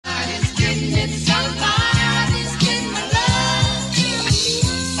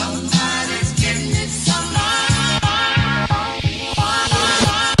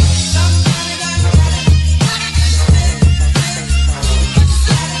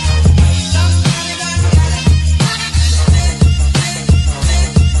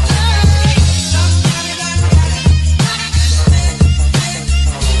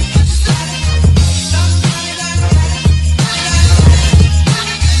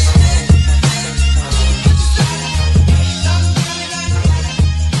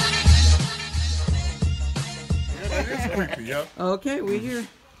Okay, we're here.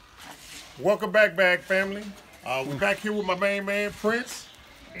 Welcome back, family. We're back here with my main man, Prince,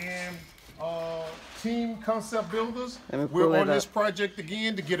 and Team Concept Builders. We're on this project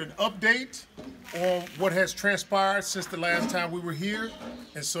again to get an update on what has transpired since the last time we were here.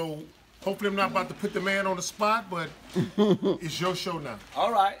 And so, hopefully I'm not about to put the man on the spot, but it's your show now.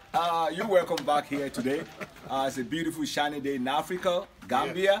 All right. You're welcome back here today. It's a beautiful, shiny day in Africa,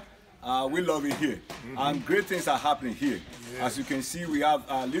 Gambia. We love it here. And great things are happening here. As you can see, we have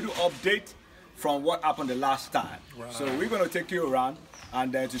a little update from what happened the last time. Right. So we're going to take you around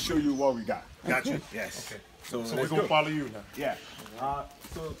and to show you what we got. Got you? Yes. Okay. So we're going to follow you now. Yeah.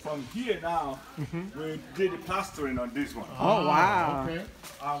 So from here now, we did the plastering on this one. Oh, wow. Okay.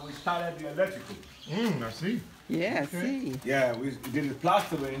 We started the electrical. I see. Yeah, see. Yeah, we did the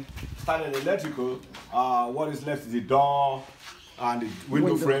plastering, started the electrical. What is left is the door and the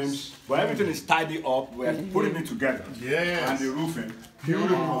window frames. But everything is tidy up. We're putting it together. Yes. And the roofing.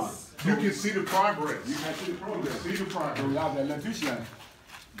 Beautiful. You can see the progress. You can see the progress. See the progress. So we have the electrician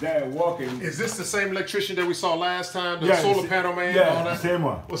there working. Is this the same electrician that we saw last time? The solar panel man? Yeah, all that? same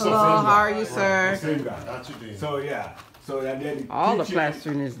one. What's Hello, up, how are you, sir? Same guy. Got you, then. So yeah. So and then All the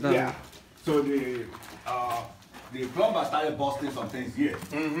plastering is done. Yeah. So the plumber started busting some things here.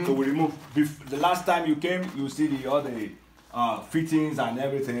 So we removed. The last time you came, you see all the fittings and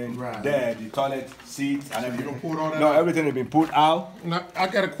everything there, the toilet seats and everything. You gonna pull all that No, out? everything has been put out. Now, I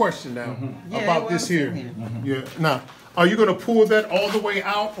got a question now Yeah, about this here. Yeah. Now, are you gonna pull that all the way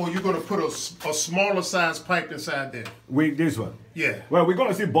out, or you gonna put a smaller size pipe inside there? With this one. Yeah. Well, we're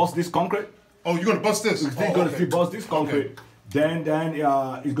gonna see bust this concrete. Oh, you're gonna bust this? We're still gonna see bust this concrete. Then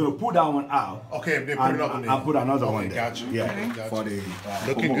it's gonna pull that one out. Okay, and then put another one in. I'll put another one there. Got you. Yeah. Got For you. the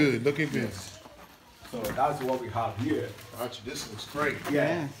Looking good. Looking good. So that's what we have here. Got you. This looks great.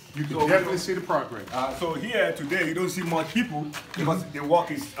 Yeah. You can definitely see the progress. So here today you don't see much people because the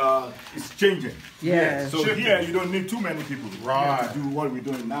work is changing. Yeah. So here you don't need too many people Right. to do what we're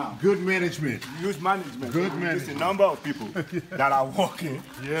doing now. Good management. Use management. Good It's management. a number of people that are working.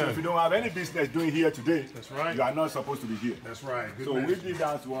 Yeah. So if you don't have any business doing here today, That's right. you are not supposed to be here. That's right. Good So we management. did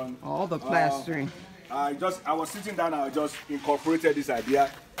that one. All the plastering. I was sitting down and I just incorporated this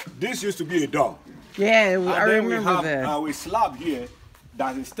idea. This used to be a door. Yeah, And I then remember we that. have a slab here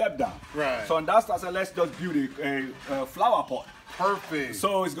that's a step down. Right. So on that I said, let's just build a flower pot. Perfect.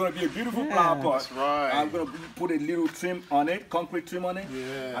 So it's going to be a beautiful flower pot. That's right. I'm going to put a little trim on it, concrete trim on it.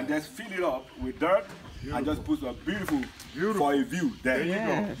 Yeah. And just fill it up with dirt. And just put a beautiful for a view there. There you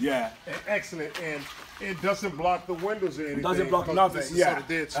go. Yeah. Excellent. And it doesn't block the windows or anything. It doesn't block 'cause nothing. This is Yeah. sort of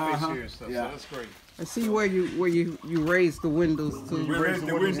dead space here and stuff. Yeah. So that's great. I see where you raise the windows We too. raised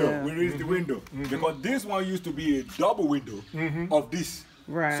the window. Yeah. We raised the window. Because this one used to be a double window of this.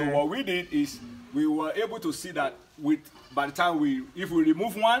 Right. So what we did is we were able to see that by the time if we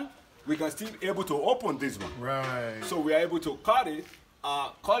remove one, we can still able to open this one. Right. So we are able to cut it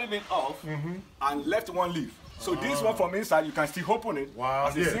off and left one leaf. So this one from inside, you can still open it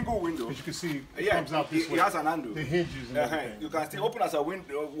as a single window. As you can see, it Yeah, comes out this way. it has an handle. The hinges and everything. You can still open as a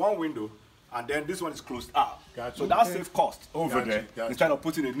window, one window, and then this one is closed out. Gotcha. So that Okay. saves cost over Gotcha, there gotcha. instead of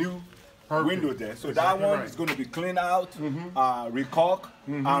putting a new window there. So that Exactly one right. is going to be cleaned out, recaulked,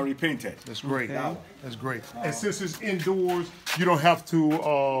 and repainted. That's great. Okay. That's great. And since it's indoors, you don't have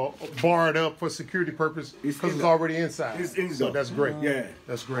to bar it up for security purpose because it's already inside. It's inside. So that's great. Yeah.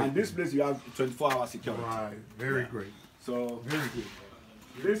 That's great. And this place you have 24-hour security. Right. Very great. So Very good.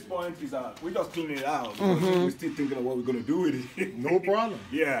 this point is we just cleaning it out because we're still thinking of what we're going to do with it. No problem.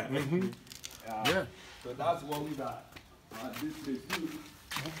 Yeah. Yeah. So that's what we got. This place too.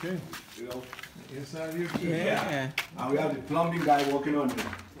 Okay. You know. Inside here. Yeah. And we have the plumbing guy working on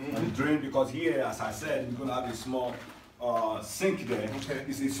the drain because here, as I said, we're going to have a small sink there. Okay.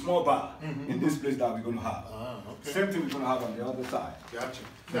 It's a small bar in this place that we're going to have. Okay. Same thing we're going to have on the other side. Gotcha.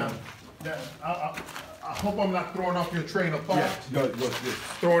 Now, I hope I'm not throwing off your train of thought. Just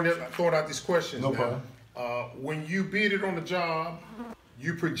Throwing out these questions. No now. problem. When you bid it on the job,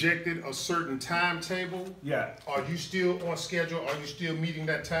 you projected a certain timetable. Yeah. Are you still on schedule? Are you still meeting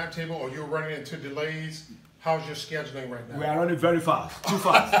that timetable? Or you're running into delays? How's your scheduling right now? We are running very fast, too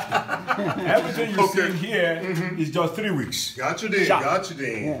fast. Everything you see here is just 3 weeks. Got you then. Sharp. Got you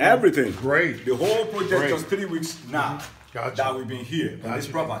then. Everything. Great. The whole project Great. just 3 weeks now Gotcha. that we've been here on this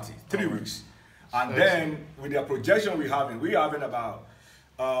Gotcha. property. 3 All right. weeks. And then with the projection we're having about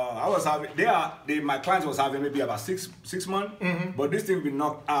I was having, my clients was having maybe about six months, but this thing will be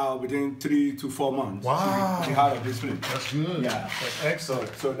knocked out within 3 to 4 months. Wow. To have a discipline. That's good. Yeah. That's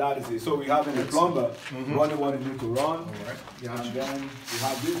excellent. So that is it. So we have the plumber running what it need to run. All right. Gotcha. And then we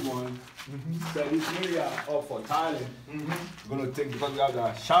have this one. So this area up for tiling. We're gonna take, because we have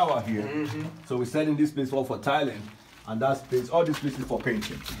the shower here. So we're setting this place up for tiling. And that space, all this place is for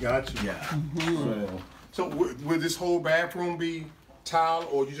painting. Gotcha. Yeah. So will this whole bathroom be tile,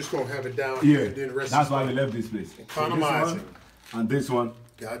 or you just gonna have it down here and then the rest? That's why we left this place. Economize it. And this one.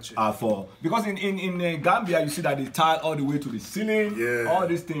 Gotcha. Are for, because in Gambia you see that they tile all the way to the ceiling. Yeah. All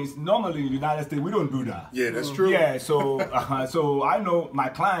these things. Normally in the United States we don't do that. Yeah, that's true. Yeah. So so I know my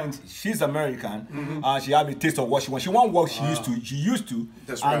client. She's American. She have a taste of what she wants. She won't work. She used to. She used to.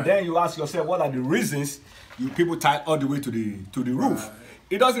 That's and right. then you ask yourself, what are the reasons you people tile all the way to the roof?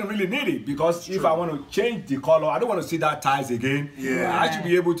 It doesn't really need it, because if I want to change the color, I don't want to see that tiles again. Yeah. I should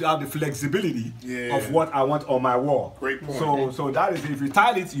be able to have the flexibility of what I want on my wall. Great point. So that is, if you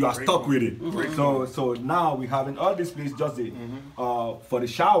tile it, you are Great stuck point. with it. So now we having all this place just for the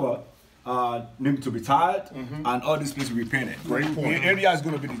shower. Need to be tiled, and all this place will be painted. Great point. The area is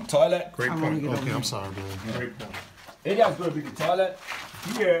going to be the toilet. Great point. Okay, I'm sorry, bro. Great point. Area is going to be the toilet.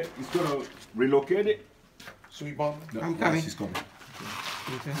 Here is going to relocate it. Sweet Bump. I'm coming. She's coming.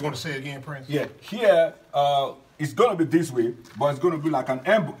 You want to say it again, Prince? Yeah, here it's gonna be this way, but it's gonna be like an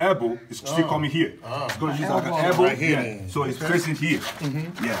elbow. It's still coming here. It's gonna use like an elbow. Right here. Yeah. So it's facing here.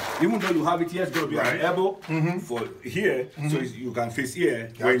 Yeah. Even though you have it here, it's gonna be like an elbow for here, so you can face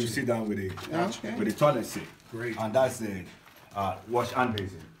here when you sit down with the toilet seat. Great. And that's the wash hand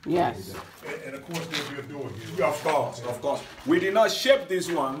basin. Yes. And of course there'll be a door here. Yeah, of course. We did not shape this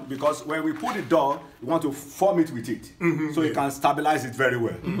one because when we put the door, we want to form it with it, so you can stabilize it very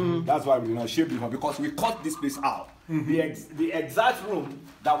well. That's why we did not shape this one, because we cut this place out. The exact room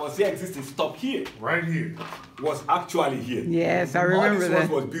that was here existing, stop here, Right here. was actually here. Yes, I All remember this that.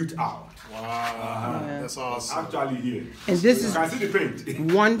 one was built out. Wow. That's awesome. Actually here. And this You is can see the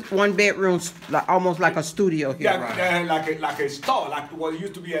paint. one bedroom, like, almost like a studio here. Yeah, like a store, like what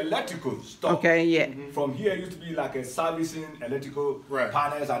used to be electrical store. Okay, yeah. From here, it used to be like a servicing electrical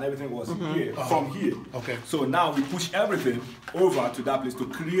panels and everything was here. From here. Okay. So now we push everything over to that place to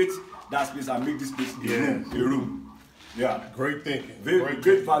create that space and make this place a room. Yeah. Great thinking. Great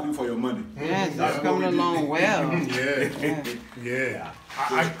value for your money. Yes, that's coming along well. Yeah.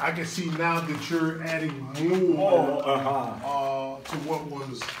 I can see now that you're adding more to what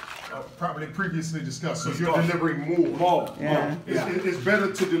was probably previously discussed. So you're delivering more. Yeah. It's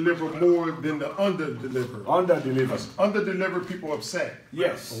better to deliver more than to under-deliver. Under-deliver. Under-deliver, people upset.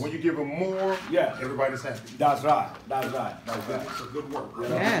 Yes. But when you give them more, everybody's happy. That's right. That's It's a good work.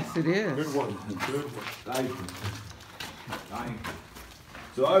 Yes, it is. Good work. Good work. Thank you.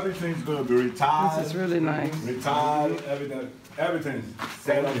 So everything's gonna be retiled. This is really nice. Retiled, everything's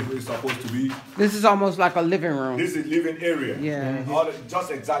set up where it's supposed to be. This is almost like a living room. This is living area. Yeah.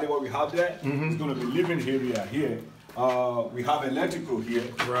 Just exactly what we have there. It's gonna be living area here. We have electrical here.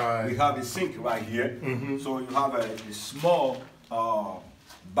 Right. We have a sink right here. So you have a small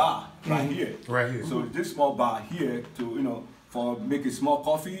bar right here. Right here. So this small bar here to for making small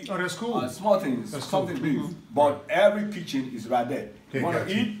coffee. Oh, that's cool. Small things, something big. But every kitchen is right there. You want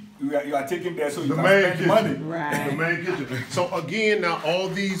to eat, you are taking there so you can spend money. Right. The main kitchen. So again, now all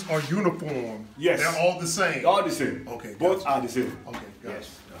these are uniform. Yes. They're all the same. All the same. Okay, Both gotcha. are the same. Okay, gotcha.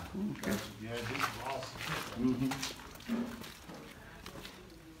 Yes. Gotcha. Yeah, this is awesome.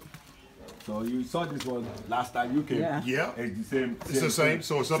 So you saw this one last time you came. Yeah. Yeah. It's the same. It's the same,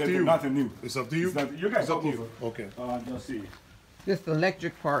 so it's up to thing, you. Nothing new. It's up to you. You guys It's up to come you. over. Okay. Just see. Just the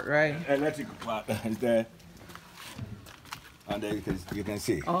electric part, right? Electrical part is there. And there you can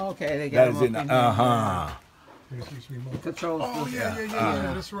see. Oh, okay. They That got is them it. up in here. Controls. Oh,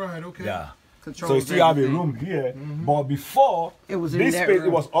 yeah. That's right. Okay. Yeah. Controls So you still have a everything. room here, but before It was in this that space, room.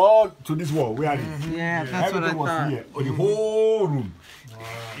 it was all to this wall. Where is it? Yeah, that's what I Everything was thought. here. The wole room.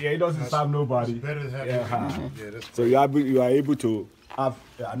 Yeah, it doesn't serve nobody. It's better to have Yeah. that's So you are able to have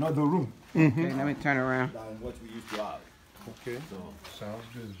another room Okay, let me turn around. than what we used to have. okay. Sounds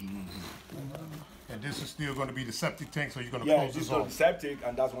good. And this is still going to be the septic tank, so you're going to Yeah, close this this is going to off. be septic,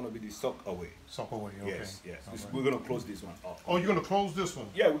 and that's going to be the sock away. Suck away. Okay. Yes. We're going to close this one off. Oh, you're going to close this one?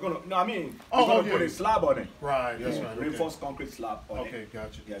 Yeah, we're going to. No, I mean, Oh, we're going to yeah. put a slab on it. Right. That's right. Okay. Reinforced concrete slab on it. Okay,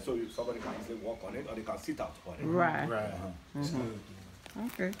 gotcha. Yeah, so somebody can easily walk on it, or they can sit out on it. Right. Right. It's good.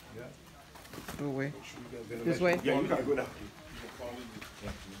 Okay. Yeah. Go away. This This way? Yeah, you can go down.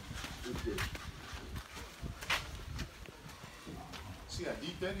 See how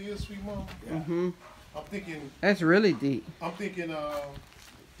deep that is, sweet mom? Yeah. I'm thinking, That's really deep. I'm thinking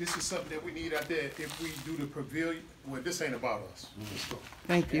this is something that we need out there if we do the pavilion. Well, this ain't about us.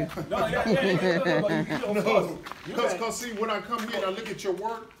 Thank you. No, Because see, when I come here and I look at your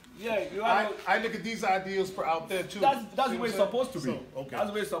work, I look at these ideas for out there too. That's the way it's supposed to be. So, okay. That's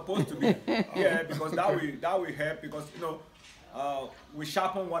the way it's supposed to be. Yeah, because that will help, because we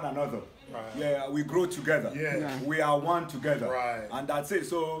sharpen one another. Right. Yeah, we grow together. Yeah. We are one together. Right. And that's it.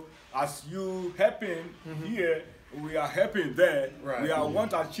 So as you helping here, we are helping there. Right. We are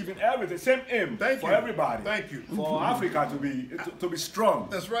want achieving everything. Same aim for everybody. Thank you. For Africa to be strong.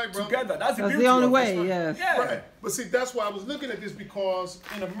 That's right, bro. Together. That's the beauty the only of way, this. yes. Yeah. Right. But see, that's why I was looking at this, because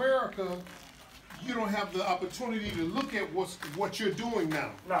in America, you don't have the opportunity to look at what you're doing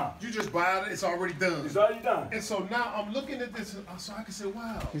now. No. You just buy it, it's already done. It's already done. And so now I'm looking at this, so I can say,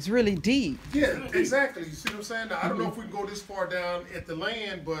 wow. It's really deep. Yeah, exactly. You see what I'm saying? Now, I don't know if we can go this far down at the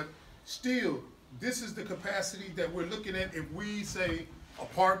land, but still, this is the capacity that we're looking at. If we say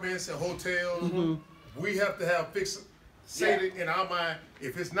apartments and hotels, we have to have fixed, it in our mind,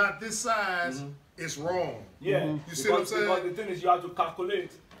 if it's not this size, it's wrong. Yeah. You see what I'm saying? Because the thing is, you have to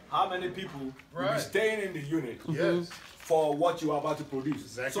calculate how many people will be staying in the unit. Yes. For what you are about to produce.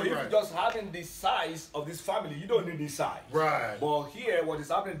 Exactly. So if you're just having the size of this family, you don't need this size. Right. But here, what is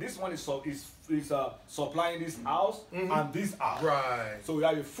happening, this one is supplying this house and this house. Right. So you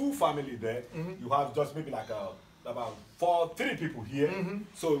have a full family there. You have just maybe like about 3 people here.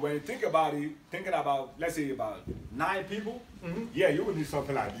 So when you think about it, thinking about, let's say about 9 people, yeah, you would need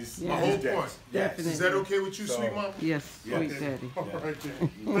something like this. Yeah. My whole point. Yes. Is that okay with you, sweet mama? Yes, Yeah. sweet daddy. All right,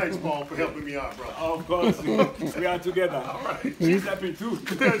 then. Thanks, Paul, for helping me out, bro. Of course, we are together. All right. She's happy too.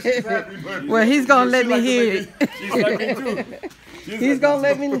 She's happy, but Well, he's gonna let me hear it. She's happy too. He's gonna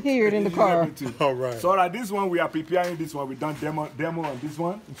let me hear it in the car. all right. So this one, we are preparing this one. We done demo on this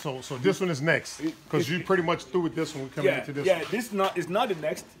one. So this one is next, because you pretty much through with this one. We're coming into this one. It's not the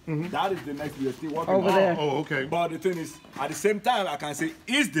next. That is the next. We are still working Over on. there. Oh, okay. But the thing is, at the same time, I can say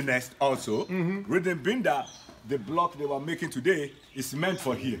is the next also. Reason being that the block they were making today is meant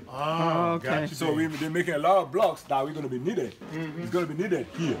for here. Oh, okay. Got you, So they're making a lot of blocks that we're going to be needed. It's going to be needed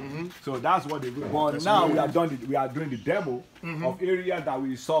here. So that's what they do. But now we are doing the demo of areas that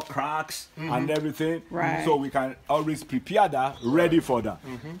we saw cracks and everything. Right. So we can always prepare that, ready for that.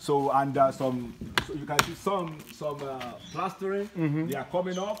 So so you can see some plastering. They are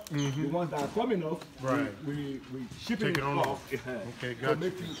coming off. The ones that are coming off, Right. we ship Take it it on off. off. Okay, To got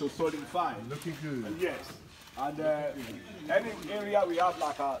make it to solidify. Looking good. Yes. And any area we have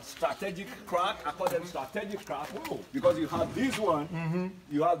like a strategic crack, I call them strategic crack, because you have this one,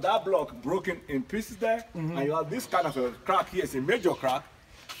 you have that block broken in pieces there, and you have this kind of a crack here, it's a major crack.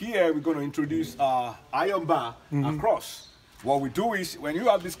 Here we're going to introduce iron bar across. What we do is, when you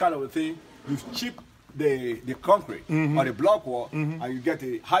have this kind of a thing, you chip the concrete or the block wall, and you get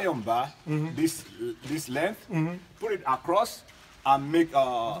a iron bar, this length, put it across, and make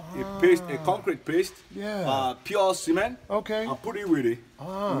a paste, a concrete paste, pure cement, and put it with it.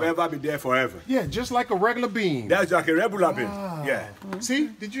 Will ever be there forever. Yeah, just like a regular beam. That's like a regular bin. Yeah. See,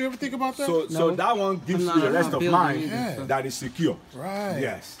 did you ever think about that? So that one gives you the rest of mine that is secure. Right.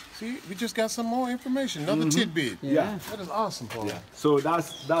 Yes. See, we just got some more information, another tidbit. Yeah. That is awesome, Paul. Yeah. So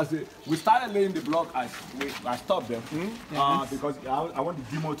that's it. We started laying the block. I stopped them because I want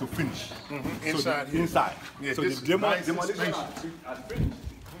the demo to finish. Inside So here. inside. Yeah, so this the is demo, nice demolition spacious. has finished.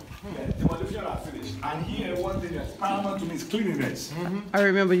 Yeah, demolition has finished. And here, one thing that's paramount to me is cleanliness. I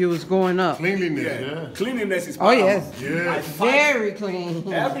remember you was going up. Cleanliness, Yeah. Cleanliness is Oh paramount. yes. Yeah. I fight Very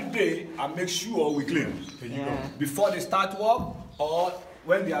clean. every day. I make sure we clean. Before they start work, or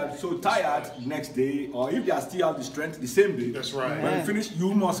when they are so tired next day, or if they are still have the strength the same day. That's right. When you finish,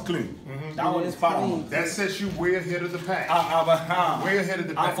 you must clean. That one is paramount. That sets you way ahead of the pack. Way ahead of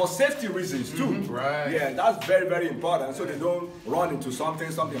the And pack. for safety reasons too. Right. Yeah, that's very, very important. So they don't run into something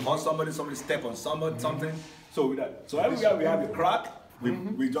hurt somebody step on something. So everywhere we have a crack,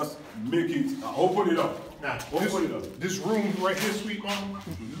 we just make it, open it up. Now, Open it up. this room right here, sweet mama,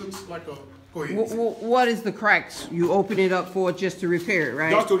 looks like a. Go ahead. What is the cracks? You open it up for just to repair it,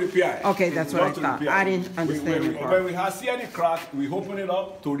 right? Just to repair it. Okay, that's what I Just to thought. repair I it. didn't understand that part. When we see any crack, we open it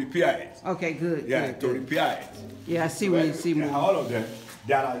up to repair it. Okay, good. Yeah, good, to good. repair it. Yeah, I see when you see Yeah, more. all of them,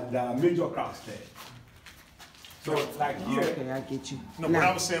 there are major cracks there. So like here, Okay, I get you. No, what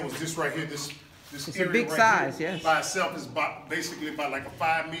I was saying was this right here, this It's area a big right size, here, yes. by itself is basically about like a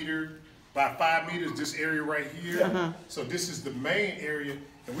 5 meter by 5 meters. This area right here. So this is the main area,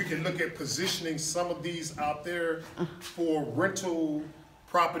 and we can look at positioning some of these out there for rental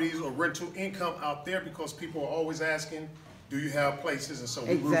properties or rental income out there, because people are always asking, do you have places? And so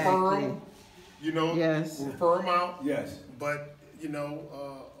we refer Exactly. them, you know, Yes. we refer them out. yes. But you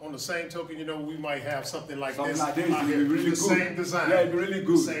know, on the same token, you know, we might have something like Something this. like this, it'd be really the good. same design. Yeah, it'd be really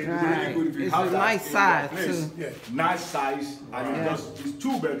good. Same It'd be really good if you It's have a that nice in size, your place. too. Yeah. Nice size, and it's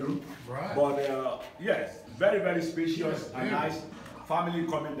 2 bedroom. Right. But yes, very, very spacious and Yeah. nice. Family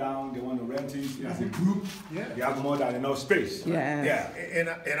coming down, they want to rent it as a group. Yeah. They have more than enough space. Yeah. Yeah.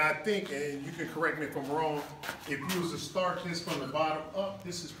 And I think, and you can correct me if I'm wrong, if you was to start this from the bottom up,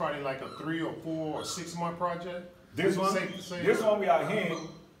 this is probably like a 3 or 4 or 6 month project. This one, Safe to say? this one we are here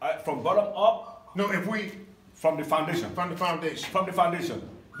from bottom up. No, if we From the foundation. from the foundation. From the foundation.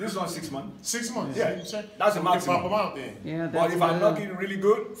 This one 6 months. 6 months. Yeah. You say? That's a We can maximum. pop them out then. Yeah, But that's if I'm good. looking really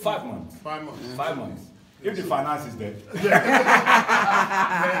good, 5 months. 5 months. 5 months. If the finance is there.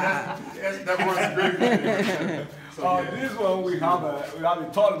 That runs great. So, This one we have a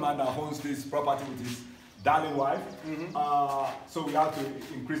tall man that owns this property with his darling wife. So we have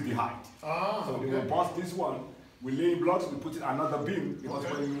to increase the height. So they will bust this one. We lay in blocks, we put in another beam, because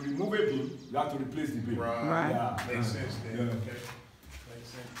when you remove a beam, you have to replace the beam. Right. Yeah. Makes sense then. Yeah. Okay. Makes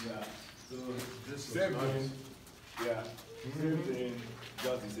sense. Yeah. So This same looks nice. thing. Yeah. Same thing,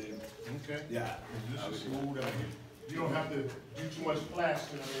 just the same. Okay. Yeah. This is smooth out here. You don't have to do too much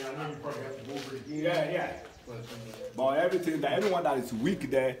plastering. I mean, I know you probably have to go over it again. Yeah. But, But everyone that is weak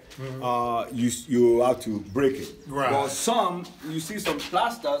there, you have to break it. Right. But some, you see some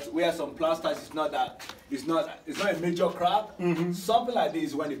plasters, where some plasters it's not a major crack. Something like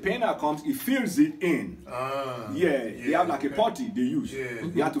this, when the painter comes, he fills it in. They have like a putty they use. Yeah.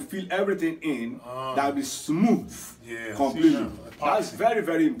 You have to fill everything in, that will be smooth, Yeah, completely. see, That's very,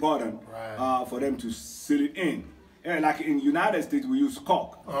 very important Right. for them to seal it in. And like in United States, we use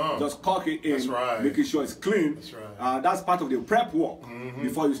caulk. Just caulk it in, That's right. making sure it's clean. That's right. That's part of the prep work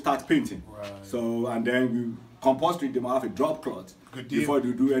before you start painting. Right. So, and then you compulsory them have a drop cloth Good deal. before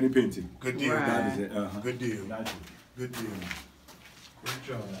you do any painting. Good deal. Right. That is it. Good deal. That's it. Good deal. Great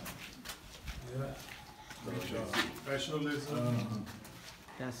job. Yeah. Great job. Professionalism,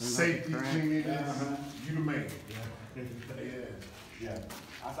 That's enough, safety, right? cleanliness. You the man. Yeah.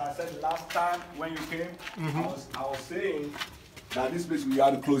 As I said the last time when you came, I was saying that this place we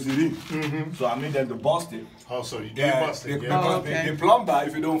had to close it in. So I made them to bust it. Oh, so you did Yeah, bust it. because Oh, okay. the plumber,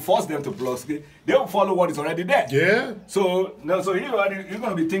 if you don't force them to bust it, they will follow what is already there. Yeah. So you're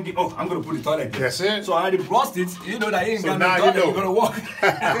gonna be thinking, oh, I'm gonna put the toilet there. That's it. So I already bust it. You know that you ain't So got no now you toilet. know. You're gonna walk.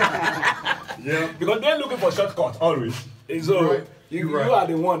 Yeah. Because they're looking for shortcuts always. And so Right. you Right. are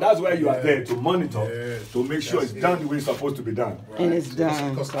the one. That's why you are there to monitor, Yeah. to make sure That's it's done the way it's supposed to be done. And it's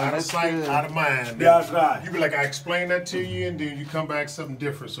done. Because So out of that's sight, good. out of mind. That's right. You be like, I explained that to you, and then you come back something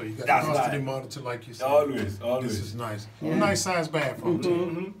different. So you got That's to constantly right. monitor, like you said. Always, always. This is nice. Yeah. Nice size bathroom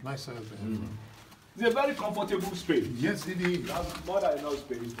too. Nice size bathroom. It's a very comfortable space. Yes, it is. That's more than enough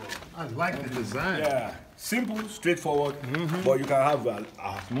space for. I like the design. Yeah, simple, straightforward, but you can have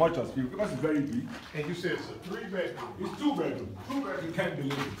as much as you because it's very big. And you said it's a 3-bedroom. It's 2 bedroom. 2 bedroom. You can't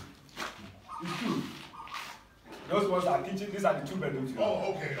believe it. It's 2. Those ones are kitchen. These are the 2 bedrooms.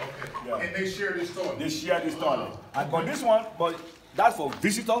 Oh, okay. Yeah. And they share this toilet. They share this toilet. And but this one, but that's for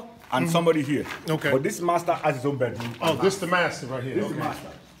visitor and somebody here. Okay. But this master has his own bedroom. Oh, this the master right here. This is Okay. the master.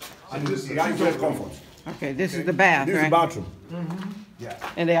 And this He has his own comfort. Okay, this is the bath, This is the right? bathroom. Yeah.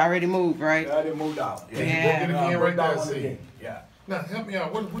 And they already moved, right? Yeah, they moved out. Yeah. Look at it again Put right that there. one See. again. Yeah. Now help me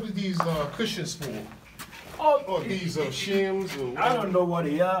out. What are these cushions for? Oh, Or these shims? Or I don't know what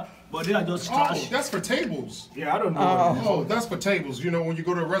they are, but they are just trash. Oh, that's for tables. Yeah, I don't know what it is. Oh, that's for tables. You know, when you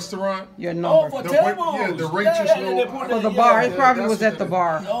go to a restaurant. Your Oh, number. for The tables. yeah, the waitress know- they put For it- the bar. yeah, It probably that's was what at the it-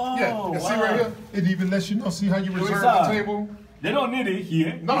 bar. Oh, Yeah, and see wow. right here, it even lets you know. See how you reserve that? the table? They don't need it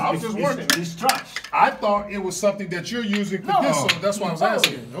here. No, I was just wondering. It's trash. I thought it was something that you're using for this, so that's why I was No.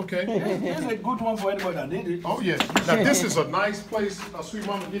 asking. Okay. It's a good one for anybody that need it. Oh yeah. Now this is a nice place. Sweet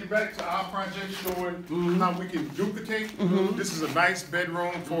Mama, get back to our project showing how we can duplicate. This is a nice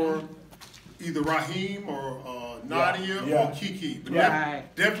bedroom for either Raheem or Nadia Yeah. or Kiki. But Right.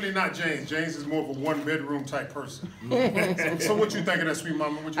 definitely not James. James is more of a 1-bedroom type person. So what you think of that, Sweet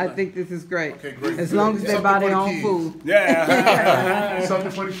Mama? What you I think this is great. Okay, great. As long as they Something buy for their the own kids. food. Yeah.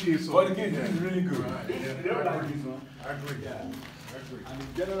 Something for the kids. So. For the kids, it's really good. Yeah. They don't like this one. I agree. Yeah. I agree. And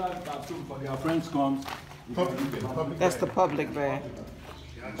the general bathroom for their friends comes. Public That's the bath. public bath.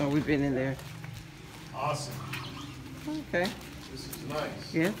 Oh, we've been in there. Awesome. Okay. This is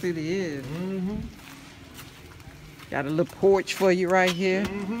nice. Yes, it is. Got a little porch for you right here.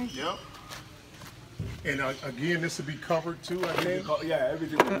 Yep. And again, this will be covered too, I think. Yeah,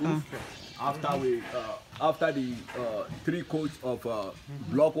 everything will move. After the 3 coats of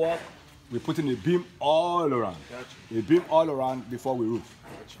block work, we put in a beam all around. Gotcha. A beam all around before we roof.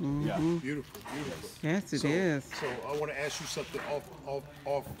 Yeah. Beautiful, beautiful. Yes, it is. So I want to ask you something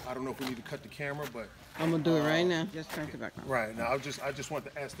off. I don't know if we need to cut the camera, but I'm gonna do it right now. Just turn it back on. right now, I just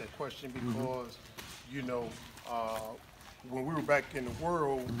wanted to ask that question because, you know, when we were back in the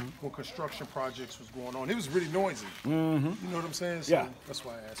world, when construction projects was going on, it was really noisy. You know what I'm saying? So Yeah. that's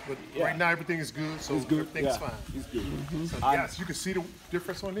why I asked. But right now, everything is good, so It's good. everything's fine. It's good. So yes, you can see the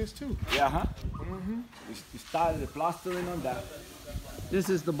difference on this too. Yeah, We started the plastering on that. This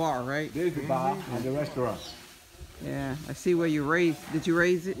is the bar, right? There's the bar and the restaurant. Yeah, I see where you raised. Did you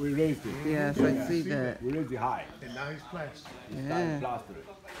raise it? We raised it. Yes, I see that. We raised it high. And now he's plastering. Started Yeah. plastering.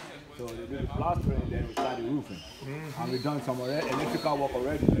 So they did the plastering, then we started roofing. And we done some electrical work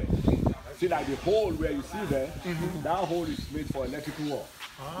already there. See, like the hole where you see there, that hole is made for electrical work.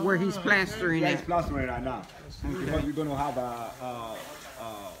 Where he's plastering Yeah, it. it's plastering right now. Because we're gonna have a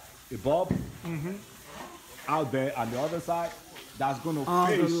bulb out there on the other side that's gonna All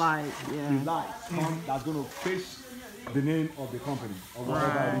face the light, the yeah. light. That's gonna face the name of the company or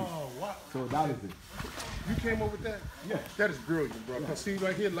whatever it is. Oh, wow. So that is it. You came up with that? Yeah. That is brilliant, bro. Cause see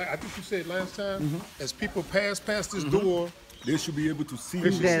right here, like I think you said last time, as people pass past this door, They should be able to see they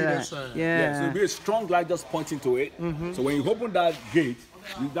it. should see that sign. Yeah, so Yeah. it'll be a strong light just pointing to it. So when you open that gate,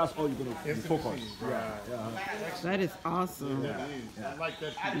 that's all you're gonna be focused. That is awesome. I like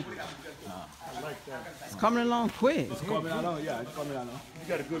that picture. I like that. It's coming along quick. It's coming along, yeah, it's coming along. You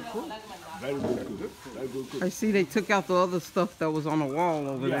got a good crew. Very good, good. Very good, good. I see they took out the other stuff that was on the wall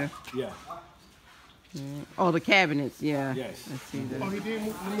over Yeah, there. yeah, Oh, the cabinets, yeah. yes. I see Oh, that. he did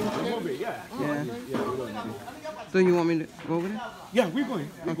move Move it, yeah. Yeah. Yeah, we're going to So you want me to go over there? Yeah, we're going.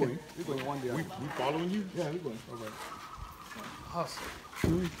 We're going. We're going one day. We following you? Yeah, we're going. All right.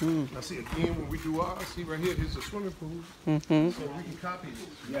 Awesome. Now see again when we do ours, see right here, here's a swimming pool. So we can copy it.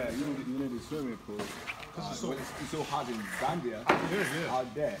 Yeah, you need the swimming pool. Because It's so hot in Gambia, yeah.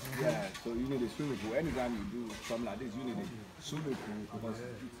 out there. Yeah, so you need a swimming pool. Anytime you do something like this, you need a swimming pool because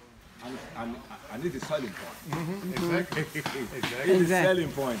and it's a selling point. Exactly. It's Exactly. a Exactly.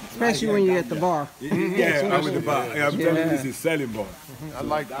 selling point. Especially when you're at the bar. Yeah, I'm with the bar. Yeah, I'm telling you, Yeah. it's a selling point. I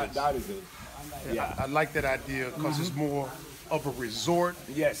like That, this. that is it. Yeah. I like that idea because it's more of a resort.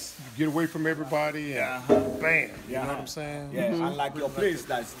 Yes. You get away from everybody and bam. You know what I'm saying? Yeah, and like your place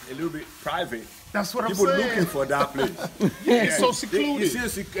that's a little bit private. That's what I'm People saying. looking for that place. Yeah, it's so You secluded.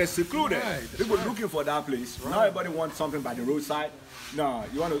 see, it's secluded. Right, that's People looking for that place. Not everybody wants something by the roadside. No,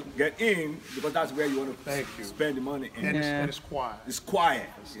 you want to get in because that's where you want to Thank you. spend the money. And, In. and it's quiet. It's quiet.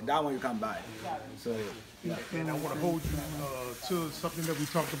 That one you can buy. So And I want to hold you to something that we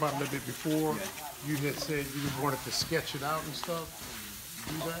talked about a little bit before. You had said you wanted to sketch it out and stuff.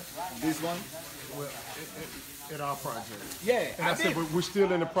 Do that? this one, Well, at our project. yeah. And I said, but we're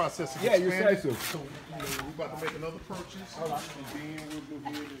still in the process of Yeah, you expanding. said so. So, we're about to make another purchase. And then we'll go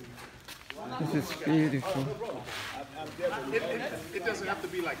ahead and This is beautiful. it doesn't have to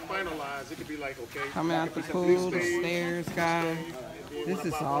be like finalized. It could be like, okay. Coming out the pool, the stairs, guys. This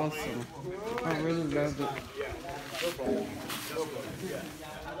is awesome. I really love it.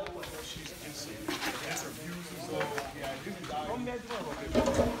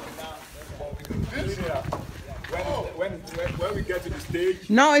 When we get to the stage,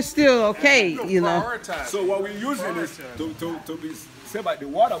 No, it's still okay, you know. Prioritize. so what we're using is to be say by the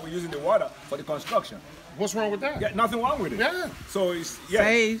water. We're using the water for the construction. What's wrong with that? Yeah, nothing wrong with it. Yeah. So it's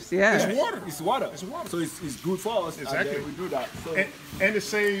Saves, yeah. It's water. It's water. It's water. So it's good for us. Exactly. And then we do that. So And it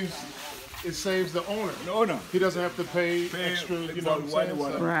saves the owner. the owner. He doesn't have to pay extra, you know what I'm saying?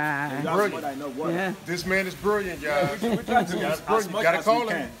 So Right. That's what I know. Water. Yeah. this man is brilliant, guys. We try to Yeah, use brilliant. as much Gotta as call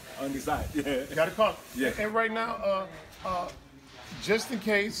we him. can on the side. Yeah. Got to call. Yeah. And right now, just in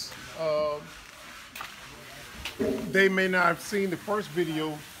case they may not have seen the first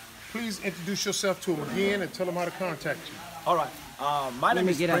video, please introduce yourself to them again and tell them how to contact you. All right. My name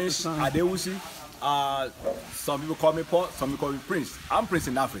me is get out the Prince sun. Adewusi. Some people call me Paul. Some people call me Prince. I'm Prince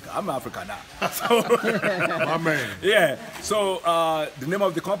in Africa. I'm African now. So, My man. yeah. So the name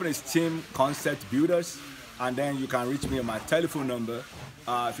of the company is Team Concept Builders, and then you can reach me on my telephone number.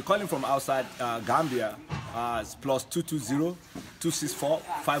 If you're calling from outside Gambia, it's +220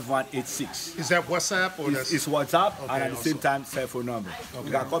 264-5186. Is that WhatsApp or that's It's WhatsApp Okay, and at the same time cell phone number. You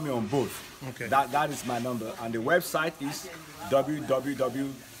can call me on both. Okay. That is my number, and the website is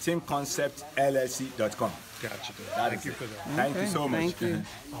www.teamconceptllc.com. Gotcha. That Thank is you it. for that. Thank you so much. Thank you.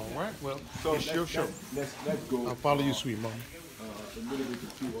 All right. Well, So it's your show. Let's go. I'll follow you, sweet mama. A little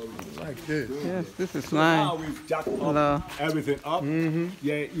bit to Like this. Yes, this is now nice. we've jacked up Hello. everything up.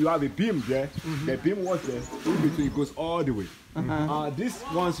 Yeah, you have a beam there. The beam was there. In between, it goes all the way. These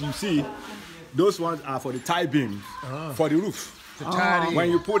ones you see, those ones are for the tie beams for the roof. To tie it in. When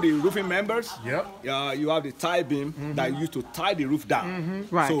you put the roofing members, Yep. you have the tie beam that you use to tie the roof down.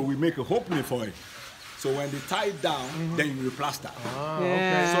 Right. So we make a opening for it. So when they tie it down, then you replaster.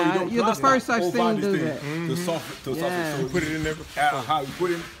 Yeah, So you don't you're the plaster first I've over seen the do thing that. to soften. Yeah. So Put it in there. we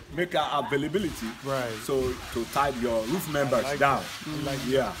put in, make availability. Right. So to tie your roof members down.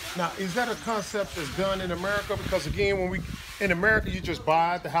 Yeah. Now, is that a concept that's done in America? Because again, in America, you just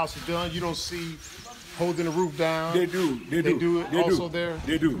buy it, the house is done. You don't see holding the roof down. They do. They do it They also do. there?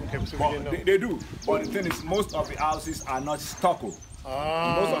 They do. Okay, so we But didn't know. they do. But the thing is, most of the houses are not stucco.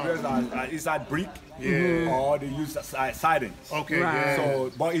 Most of them are inside brick, or they use siding. Okay, Right. yeah.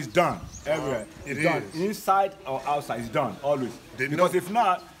 So, but it's done everywhere. It It's done is. inside or outside. It's done always. Didn't Because know. if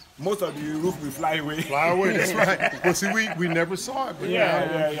not, most of the roof will fly away. Fly away, that's right. Well, see, we never saw it, but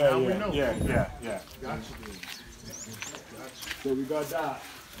now we know. yeah. Gotcha. So we got that.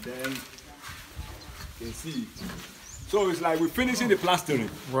 Then you can see. So it's like we're finishing the plastering.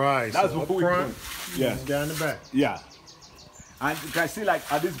 Right. That's so what up we front, Yeah. down the back. Yeah. And you can see like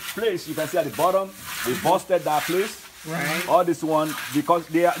at this place, you can see at the bottom, we busted that place. Right. All this one, because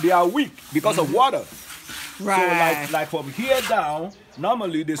they are weak because of water. Right. So like from here down,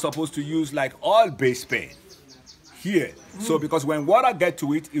 normally they're supposed to use like oil-based paint here. So because when water get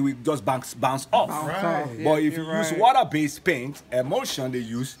to it, it will just bounce off. Right. But if you You're use right. water-based paint, emulsion they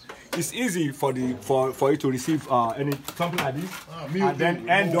use, it's easy for it to receive something like this, mildew, and then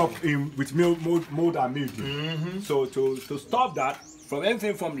end up with mold and mildew. So to stop that, from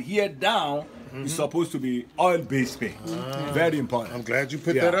anything from here down, it's supposed to be oil-based paint. Very important. I'm glad you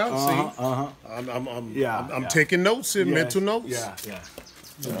put Yeah. that out. See, I'm taking notes here, mental notes. Yeah.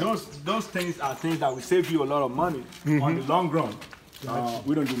 So those things are things that will save you a lot of money on the long run.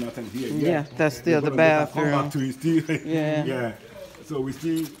 We don't do nothing here. Yeah, that's still the We're gonna come bathroom. back to it still. Yeah. Yeah. So we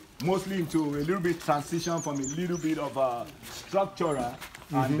still mostly into a little bit transition from a little bit of structural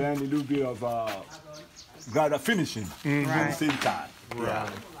and then a little bit of gradual finishing at the same time. Yeah.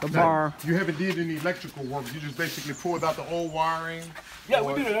 The bar. You haven't did any electrical work. You just basically pulled out the old wiring. Yeah,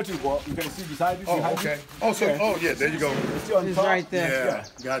 we did electric work. You can see beside this. Oh, behind okay. this. Yeah, there you go. It's still on It's top. right there.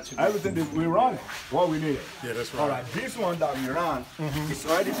 Yeah, got you. Everything that we run, what we need. Yeah, that's right. All right, this one that we ran is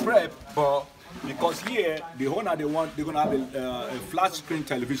already prepped, but because here the owner they're gonna have a flat screen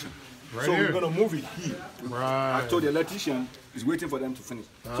television. Right So here. we're gonna move it here. Right. I told the electrician he's waiting for them to finish.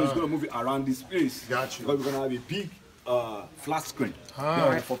 So he's gonna move it around this place. Got you. Because we're gonna have a big flat screen.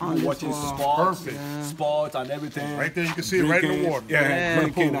 For people On this watching wall. sports, Perfect. sports and everything. Right there, you can see it right in the Drinking, water. Yeah, Yeah.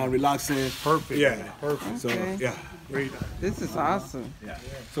 drinking and relaxing. Perfect. Yeah. Perfect. So Okay. yeah. Great. This is awesome. Yeah.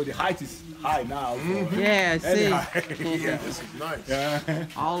 So the height is high now. So Yeah, I see. yeah. This is nice. Yeah.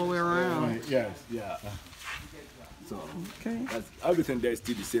 All the way around. Yes. Yeah. So Okay. that's everything there is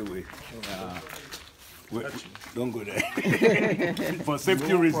still the same way. Don't go there. For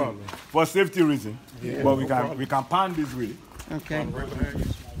safety reason. problem. For safety reason. But we problem. can pan this way. Okay.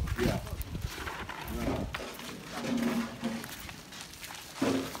 Yeah.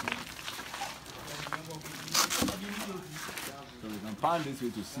 So we can pan this way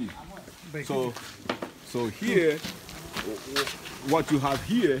to see. So here, what you have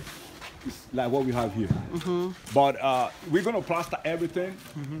here is like what we have here. But we're gonna plaster everything.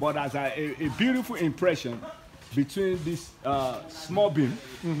 But as a beautiful impression between this small beam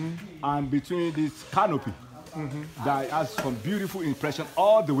and between this canopy, that has some beautiful impression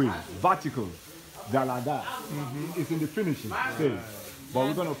all the way vertical. That like that. It's in the finishing stage. But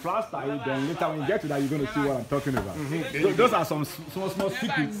we're gonna plaster it, then later when you get to that, you're gonna see what I'm talking about. Those are some small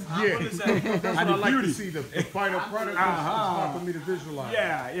secrets. Yeah, that's what I the like beauty. to see, the final product. It's hard for me to visualize.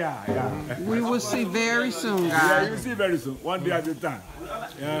 Yeah. We will see very soon, Yeah, guys. you'll see very soon, one day at a time.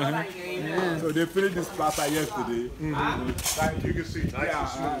 So they finished this plaster yesterday. You can see, nice and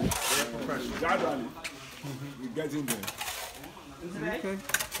smooth, very professional. Gradually, we get in there. Okay.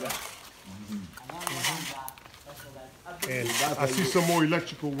 And I see some more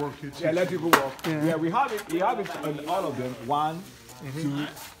electrical work here too. Yeah, electrical work. Yeah, we have it on all of them. 1, 2,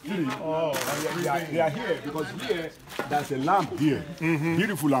 3. Oh, They are here because here there's a lamp here,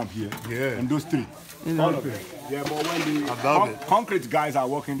 beautiful lamp here, Yeah. and those 3, all of them. Yeah, but when the love it. concrete guys are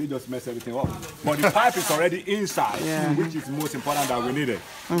working, they just mess everything up. But the pipe is already inside, Yeah. which is the most important that we needed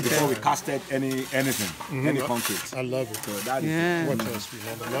before we casted anything, any concrete. I love it. So that is Yeah. Watch us, sweet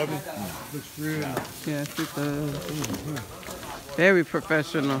mama. Love it. Looks real nice. Yes, it does. Very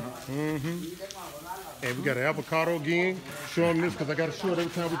professional. And we got an avocado again. Show them this because I got to show it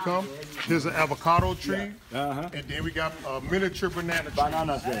every time we come. Here's an avocado tree. Uh-huh. And then we got a miniature banana tree.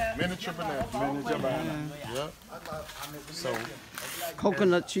 Bananas there. Miniature banana. Miniature banana. Yep. So.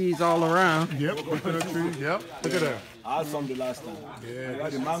 Coconut trees all around. Yep, coconut trees. Yep. Look at that. I had some the last time. Yeah. I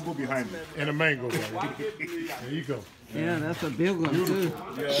got the mango behind me. And a mango. There you go. Yeah, that's a big one too.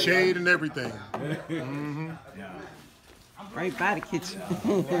 Yeah. Shade and everything. Mm-hmm. Yeah. Right by the kitchen.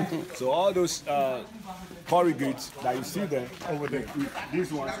 So all those corrugates that you see there over there,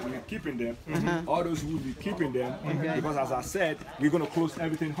 these ones we're keeping them. All those we'll be keeping them because, as I said, we're gonna close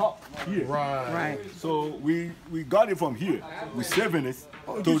everything up here. Right. So we got it from here. We're saving it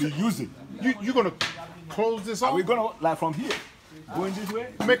to reuse it. You're gonna close this off? We're gonna like from here. Going this way,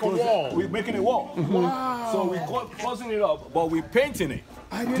 Make a wall. We're making a wall. Wow. So we're closing it up, but we're painting it.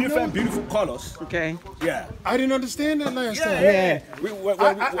 Different beautiful colors. Okay. Yeah. I didn't understand that last time. Yeah.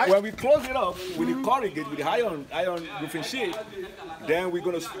 When we close it up with the corrugate, with the iron roofing sheet, then we're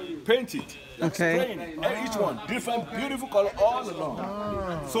gonna paint it. Okay. And each one different beautiful color all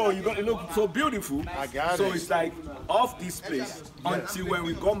along. So you're gonna look so beautiful. I got it. So it's like off this place until when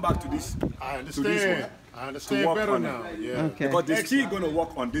we come back to this. I To this understand. one. I understand better on now. Yeah. Okay. Because they're still gonna work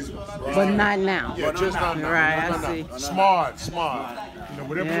on this one. But not now. Yeah, just not now. Right, Not I now. see. Smart. You know,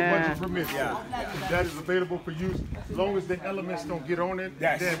 whatever Yeah. the budget permits. If that is available for use, as long as the elements don't get on it,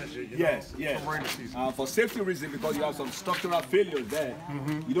 Yes. damage it. Yes. For rainy season. For safety reasons, because you have some structural failures there,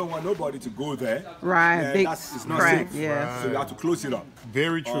 you don't want nobody to go there. Right, Yeah, big it's not crack, safe. yeah. So you have to close it up.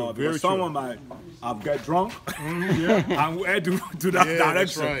 Very true. Very Because true. someone might have get drunk and we head to that Yeah,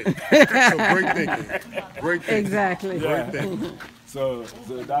 that's direction. right. So great thinking. Great thinking. Exactly. Yeah. Great thinking. So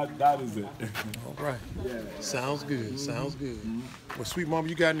that is it. All right. Sounds good. Sounds good. Well, sweet mama,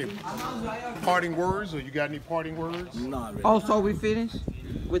 you got any parting words, or you got any parting words? Not really. Also, we finished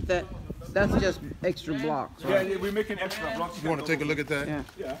with that. That's just extra blocks, right? Yeah, we're making extra blocks. You want to take a look at that? Yeah.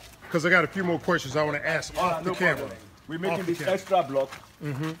 Yeah. Because I got a few more questions I want to ask off the No camera. problem. We're making Off the this camera. extra block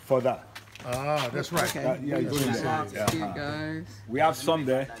for that. Ah, that's right. Okay. Yeah, you Extra go in there. blocks Yeah. here, guys. We have some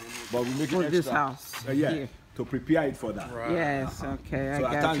there, but we're making For extra. this house. Yeah, Here. to prepare it for that. Yes. Okay. So I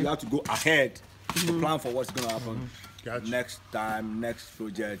at got times you you. have to go ahead to plan for what's going to happen Gotcha. next time, next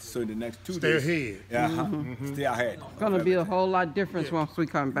project. So in the next 2 Stay days. ahead. Yeah, stay ahead. Gonna be a whole lot difference once we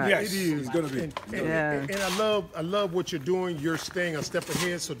come back. Yes, It is. it's going to be. And I love what you're doing. You're staying a step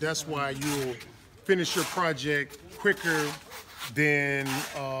ahead, so that's why you'll finish your project quicker than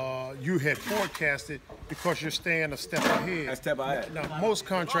you had forecasted, because you're staying a step ahead. A step ahead. Now, most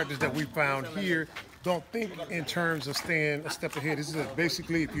contractors that we found here don't think in terms of staying a step ahead. This is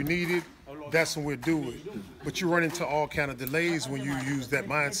basically, if you need it, that's when we'll do it. But you run into all kind of delays when you use that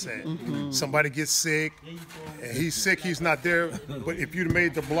mindset. Somebody gets sick, and he's sick, he's not there. But if you'd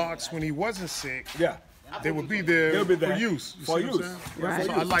made the blocks when he wasn't sick, Yeah. they would be there, They'll be there for use. You for see what I'm use. saying? Right.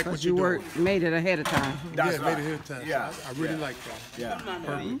 So I like what you're doing. Made it ahead of time. That's Yeah, right. made it ahead of time. Yeah. So I really like that.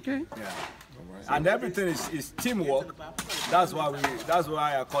 Yeah. Okay. Yeah. And everything is teamwork. That's why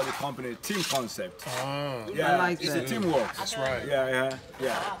I call the company Team Concept. Yeah, I like it's that. a teamwork. That's right. Yeah.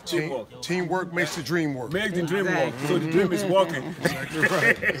 Teamwork. Teamwork makes the dream work. Make the dream work. Exactly. So the dream is working. Exactly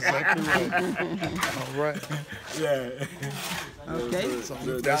right. Exactly right. All right. Yeah. Okay. So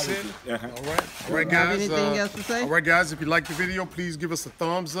That's that it. is- yeah. All right. All right, Have guys. anything else to say? All right, guys. If you like the video, please give us a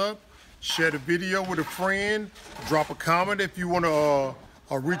thumbs up. Share the video with a friend. Drop a comment if you want to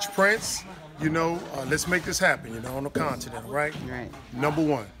reach Prince. You know, let's make this happen. You know, on the continent. All right. Right. Number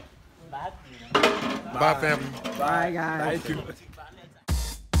one. Bye, family. Bye, guys. Thank you.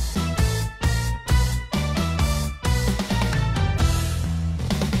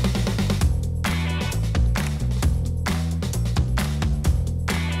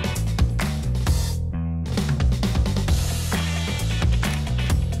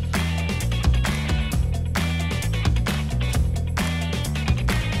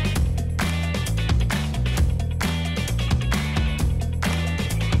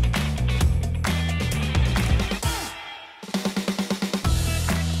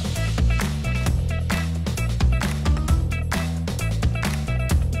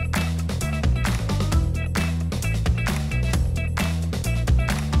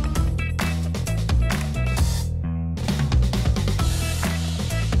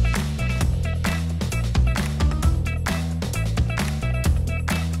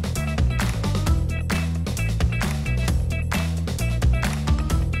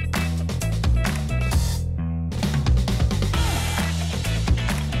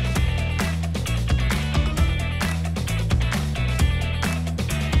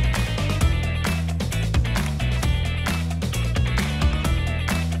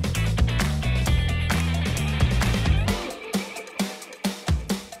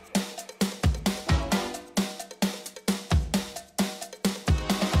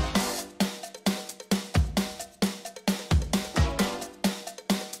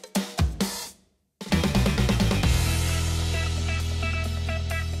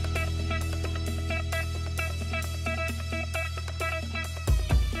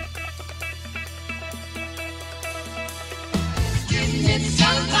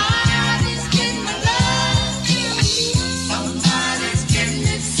 it's